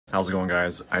How's it going,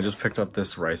 guys? I just picked up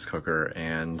this rice cooker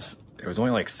and it was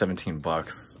only like 17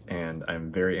 bucks, and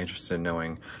I'm very interested in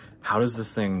knowing how does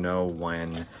this thing know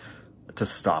when to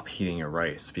stop heating your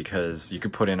rice, because you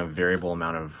could put in a variable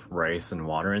amount of rice and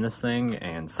water in this thing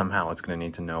and somehow it's going to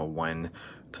need to know when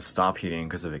to stop heating,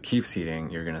 because if it keeps heating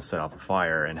you're going to set off a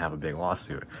fire and have a big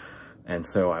lawsuit. And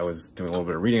so I was doing a little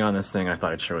bit of reading on this thing. I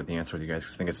thought I'd share the answer with you guys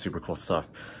because I think it's super cool stuff.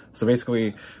 So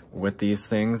basically with these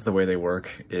things, the way they work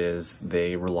is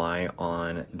they rely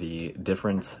on the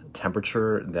different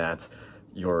temperature that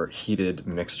your heated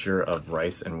mixture of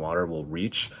rice and water will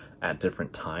reach at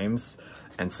different times.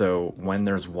 And so when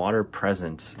there's water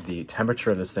present, the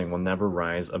temperature of this thing will never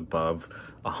rise above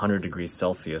 100 degrees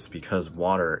Celsius, because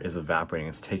water is evaporating.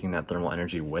 It's taking that thermal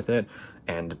energy with it.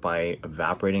 And by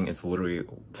evaporating, it's literally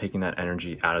taking that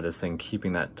energy out of this thing,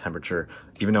 keeping that temperature,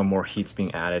 even though more heat's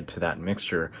being added to that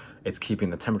mixture, it's keeping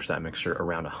the temperature of that mixture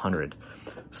around 100.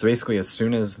 So basically, as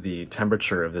soon as the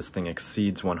temperature of this thing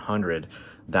exceeds 100,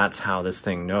 that's how this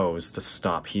thing knows to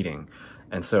stop heating.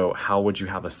 And so how would you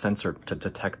have a sensor to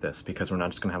detect this? Because we're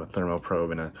not just gonna have a thermo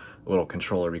probe and a little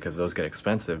controller, because those get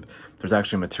expensive. There's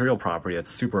actually a material property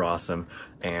that's super awesome.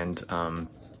 And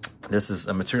this is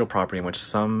a material property in which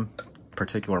some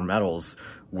particular metals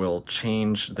will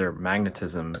change their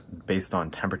magnetism based on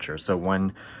temperature. So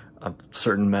when a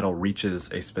certain metal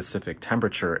reaches a specific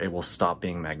temperature, it will stop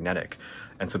being magnetic.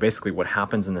 And so basically what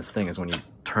happens in this thing is when you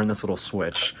turn this little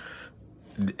switch,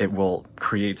 it will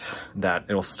create that,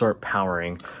 it'll start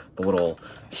powering the little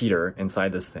heater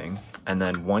inside this thing. And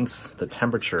then once the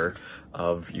temperature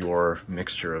of your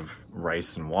mixture of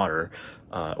rice and water,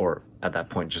 or at that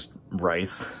point just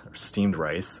rice, or steamed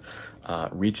rice,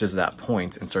 reaches that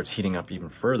point and starts heating up even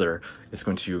further, it's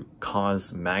going to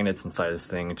cause magnets inside this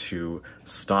thing to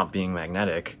stop being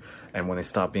magnetic. And when they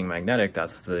stop being magnetic,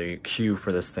 that's the cue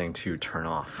for this thing to turn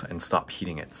off and stop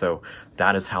heating it. So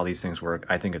that is how these things work.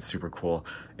 I think it's super cool.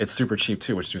 It's super cheap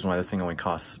too, which is why this thing only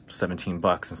costs 17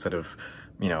 bucks instead of,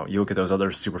 you know, you look at those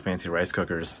other super fancy rice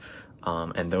cookers,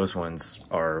 and those ones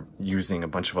are using a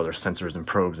bunch of other sensors and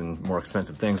probes and more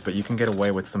expensive things, but you can get away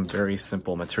with some very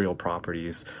simple material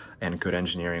properties and good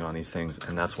engineering on these things,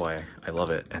 and that's why I love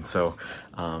it. And so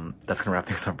that's gonna wrap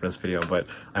things up for this video, but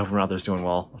I hope everyone out there's doing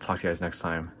well. I'll talk to you guys next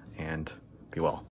time, and be well.